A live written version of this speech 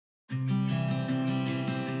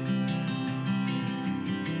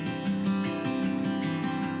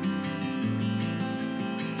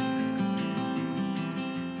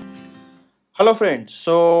Hello friends,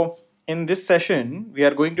 so in this session we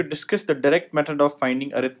are going to discuss the direct method of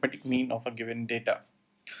finding arithmetic mean of a given data.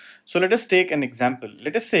 So let us take an example.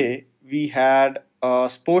 Let us say we had a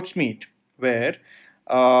sports meet where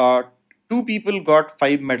uh, 2 people got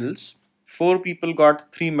 5 medals, 4 people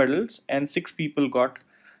got 3 medals and 6 people got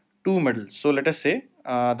 2 medals. So let us say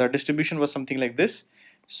the distribution was something like this.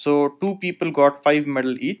 So 2 people got 5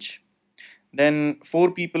 medals each, then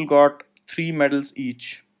 4 people got 3 medals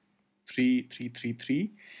each,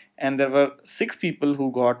 three, and there were 6 people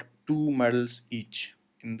who got 2 medals each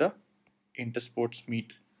in the intersports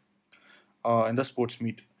meet. In the sports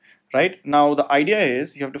meet, right? Now the idea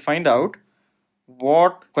is you have to find out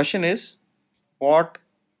what question is what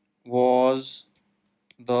was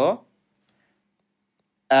the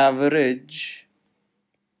average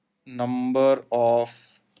number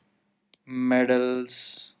of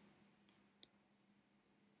medals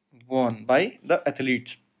won by the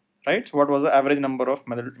athletes, right? So what was the average number of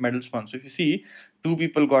medals won? So if you see, 2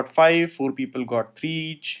 people got 5, 4 people got 3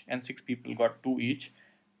 each, and 6 people got 2 each.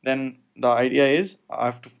 Then the idea is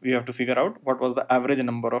we have to figure out what was the average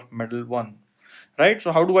number of medal won, right?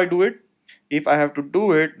 So how do I do it? If I have to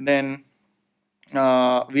do it, then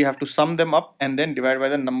we have to sum them up and then divide by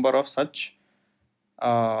the number of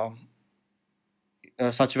uh,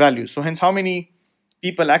 such values. So hence, how many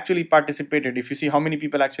people actually participated? If you see how many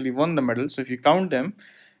people actually won the medal, so if you count them,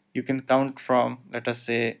 you can count from, let us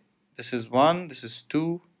say, this is 1, this is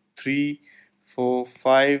 2, 3, 4,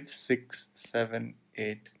 5, 6, 7,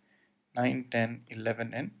 8, 9, 10,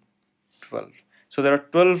 11, and 12. So there are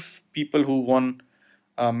 12 people who won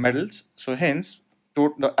medals. So hence,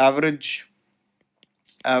 the average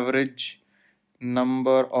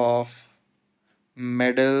number of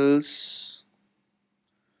medals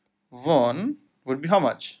won would be how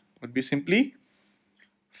much? Would be simply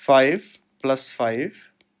 5 plus 5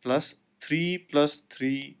 plus 3 plus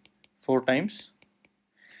 3 4 times,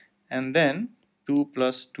 and then 2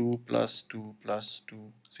 plus 2 plus 2 plus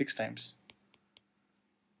 2 6 times,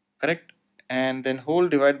 correct? And then whole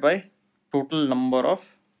divided by total number of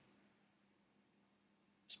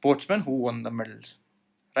sportsmen who won the medals,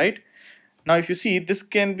 right? Now if you see, this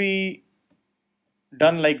can be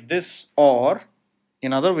done like this, or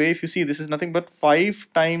in other way, if you see, this is nothing but 5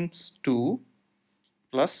 times 2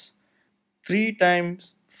 plus 3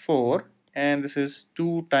 times 4, and this is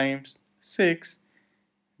 2 times 6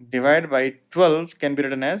 divided by 12, can be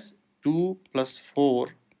written as 2 plus 4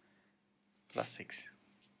 plus 6,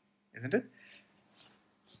 isn't it?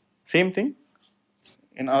 Same thing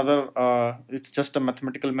in other, it's just a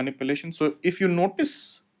mathematical manipulation. So if you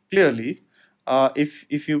notice clearly,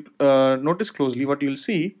 if you notice closely, what you'll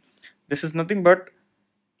see, this is nothing but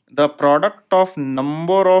the product of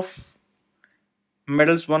number of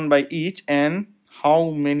medals won by each and how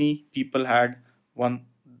many people had won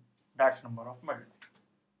that number of medals.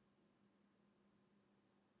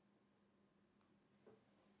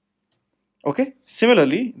 Okay,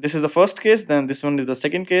 similarly, this is the first case, then this one is the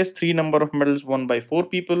second case. 3 number of medals won by 4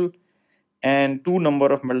 people and 2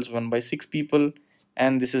 number of medals won by 6 people,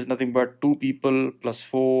 and this is nothing but 2 people plus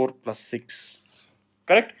 4 plus 6,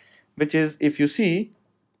 correct? Which is, if you see,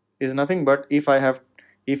 is nothing but, if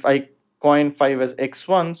I coin 5 as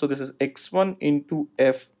x1, so this is x1 into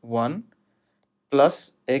f1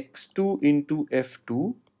 plus x2 into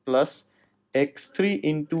f2 plus x3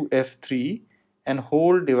 into f3, and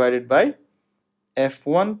whole divided by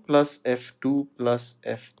f1 plus f2 plus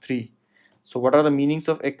f3. So what are the meanings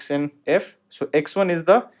of x and f? So x1 is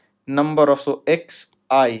the number of, so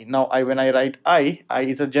xi. Now when I write I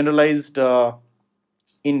is a generalized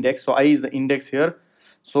index, so I is the index here.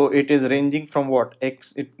 So it is ranging from what?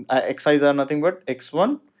 Xi's are nothing but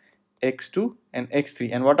x1, x2 and x3.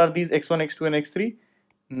 And what are these x1, x2 and x3?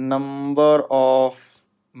 Number of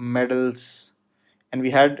medals. And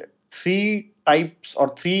we had 3 types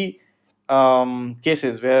or 3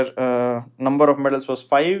 cases where number of medals was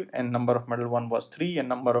 5 and number of medal 1 was 3 and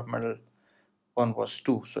number of medal 1 was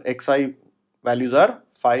 2. So xi values are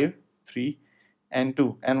 5, 3 and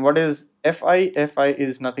 2. And what is fi? Fi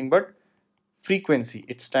is nothing but frequency.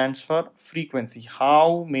 It stands for frequency.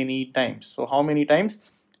 How many times? So how many times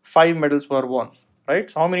 5 medals were won, right?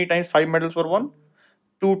 So how many times 5 medals were won?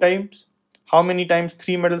 2 times. How many times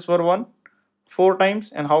 3 medals were won? 4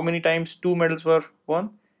 times. And how many times 2 medals were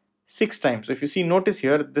won? 6 times. So if you see, notice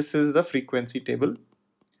here, this is the frequency table.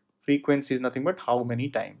 Frequency is nothing but how many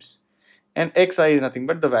times, and xi is nothing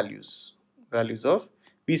but the values of,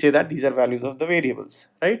 we say that these are values of the variables,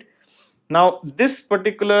 right? Now this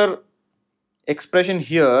particular expression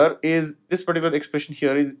here is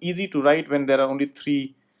easy to write when there are only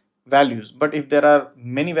 3 values. But if there are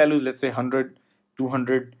many values, let's say 100,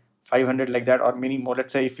 200, 500 like that, or many more,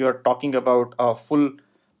 let's say if you're talking about a full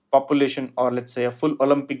population, or let's say a full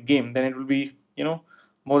Olympic game, then it will be,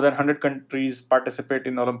 more than 100 countries participate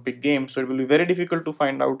in Olympic games, so it will be very difficult to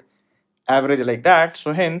find out average like that.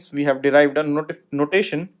 So hence we have derived a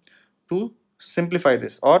notation to simplify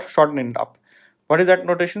this or shorten it up. What is that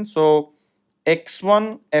notation? So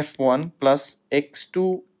x1 f1 plus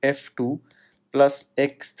x2 f2 plus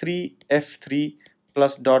x3 f3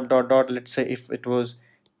 plus dot dot dot, let's say if it was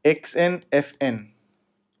xn fn,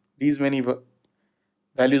 these many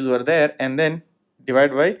values were there, and then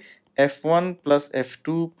divide by f1 plus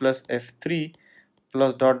f2 plus f3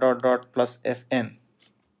 plus dot dot dot plus fn.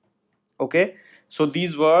 Okay, so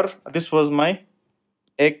this was my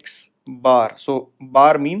x bar. So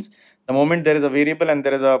bar means the moment there is a variable and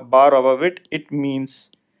there is a bar above it, it means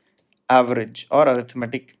average or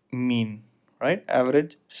arithmetic mean, right?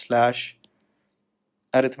 Average slash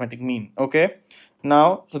arithmetic mean. Okay,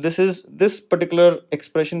 now so this particular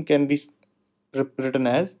expression can be written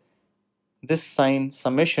as this sign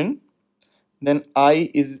summation, then I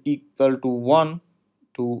is equal to 1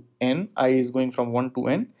 to n, I is going from 1 to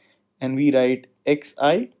n, and we write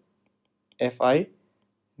xi fi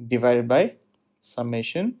divided by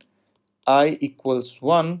summation I equals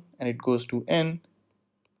 1 and it goes to n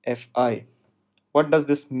fi. What does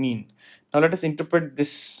this mean? Now let us interpret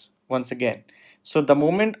this once again. So the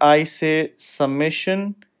moment I say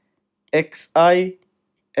summation xi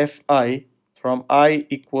fi from I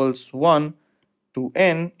equals 1 to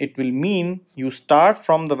n, it will mean you start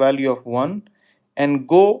from the value of 1 and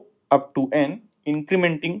go up to n,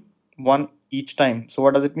 incrementing 1 each time. So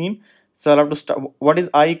what does it mean? So I'll have to start. What is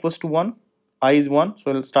I equals to 1? I is 1,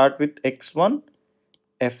 so I'll start with x1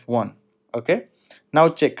 f1. Okay, now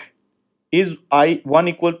check, is I 1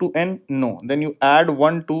 equal to n? No. Then you add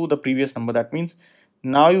 1 to the previous number. That means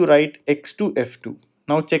now you write x2 f2.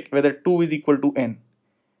 Now check whether 2 is equal to n.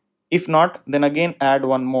 If not, then again add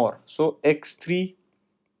one more. So x3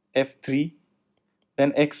 f3,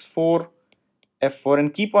 then x4 f4,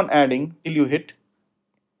 and keep on adding till you hit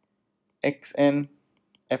xn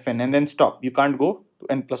fn, and then stop. You can't go to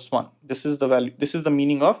n plus 1. This is the value, this is the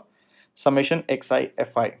meaning of summation xi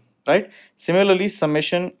fi, right? Similarly,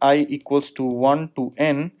 summation I equals to 1 to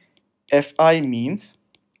n fi means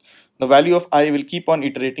the value of I will keep on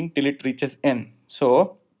iterating till it reaches n.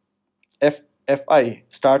 So fi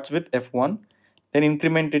starts with f1, then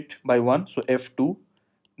increment it by 1, so f2,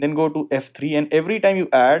 then go to f3, and every time you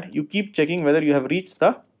add, you keep checking whether you have reached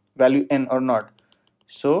the value n or not.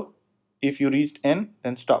 So if you reached n,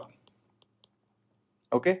 then stop.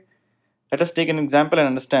 Okay, let us take an example and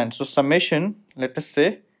understand. So summation, let us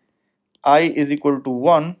say I is equal to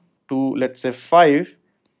 1 to, let's say, 5,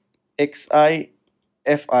 xi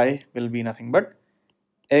fi will be nothing but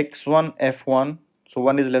x1 f1, so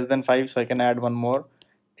 1 is less than 5, so I can add one more,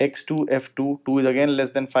 x2 f2, 2 is again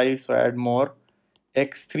less than 5, so I add more,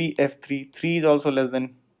 x3 f3, 3 is also less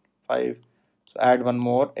than 5, so add one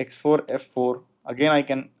more, x4 f4, again I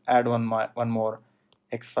can add one more,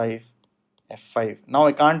 x5 f5. Now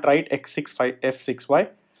I can't write x6 f6. Why?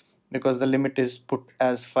 Because the limit is put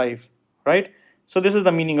as 5, right? So this is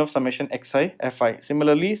the meaning of summation xi fi.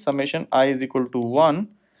 Similarly, summation I is equal to 1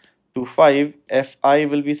 to 5 fi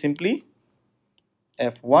will be simply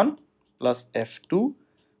f1 plus f2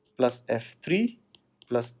 plus f3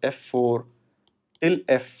 plus f4 till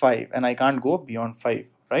f5, and I can't go beyond 5,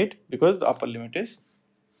 right? Because the upper limit is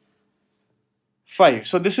 5.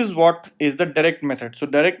 So this is what is the direct method. So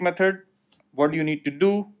direct method, what do you need to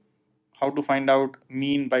do? How to find out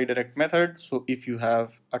mean by direct method? So if you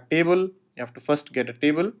have a table, you have to first get a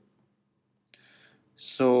table.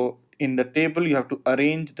 So in the table, you have to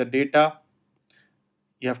arrange the data.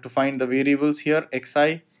 You have to find the variables here,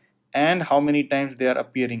 xi, and how many times they are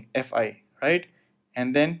appearing, fi, right?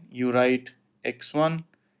 And then you write x1,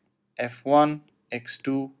 f1,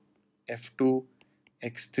 x2, f2,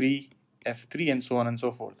 x3, f3, and so on and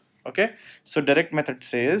so forth. Okay, so direct method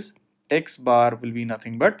says x bar will be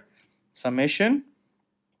nothing but summation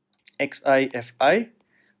xi fi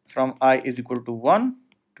from I is equal to 1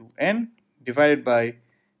 to n divided by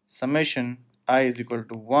summation I is equal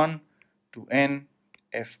to 1 to n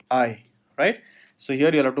fi, right? So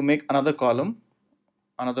here you'll have to make another column,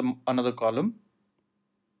 another column,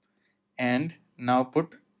 and now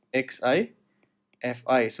put xi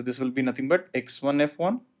fi. So this will be nothing but x1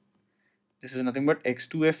 f1, this is nothing but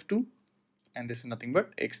x2 f2, and this is nothing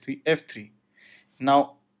but x3 f3.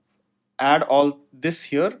 Now add all this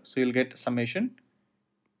here, so you'll get summation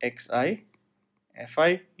xi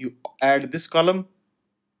fi. You add this column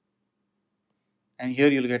and here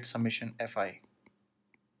you'll get summation fi,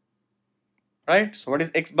 right? So what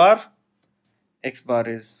is x bar? X bar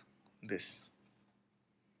is this.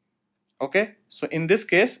 Okay, so in this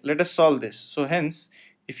case, let us solve this. So hence,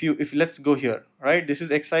 if let's go here, right? This is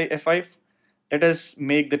xi fi. Let us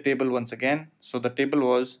make the table once again. So the table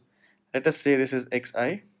was, let us say this is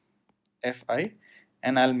xi fi,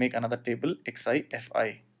 and I'll make another table xi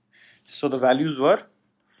fi. So the values were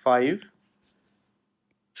 5,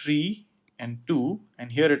 3, and 2,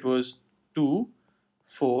 and here it was 2,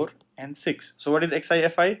 4, and 6. So what is xi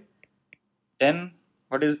fi? 10.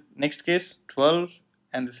 What is next case? 12,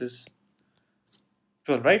 and this is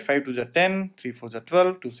 12, right? 5 2s are 10, 3 4s are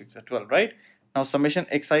 12, 2 6 are 12, right? Now summation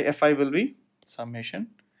xi fi will be summation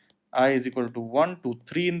I is equal to 1 2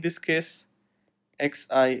 3 in this case.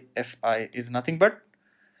 Xi fi is nothing but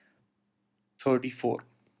 34,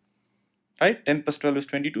 right? 10 plus 12 is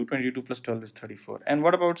 22, 22 plus 12 is 34. And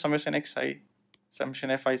what about summation fi,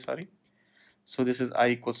 sorry? So this is I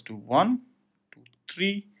equals to 1 2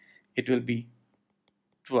 3, it will be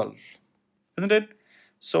 12, isn't it?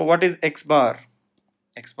 So what is x bar?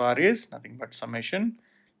 X bar is nothing but summation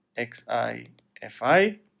xi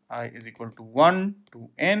fi, I is equal to 1 to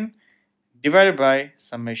n, divided by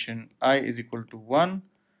summation I is equal to 1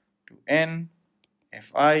 to n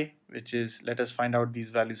fi, which is, let us find out these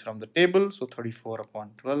values from the table. So 34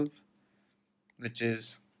 upon 12, which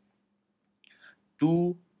is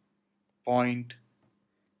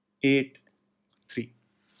 2.83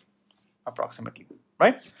 approximately,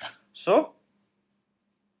 right? So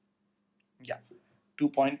yeah,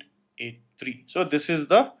 2.83. So this is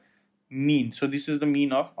the mean. So this is the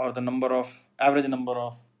mean of, or the number of, average number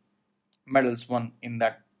of medals won in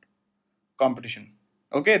that competition.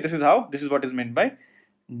 Okay, this is what is meant by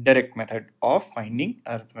direct method of finding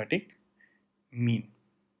arithmetic mean.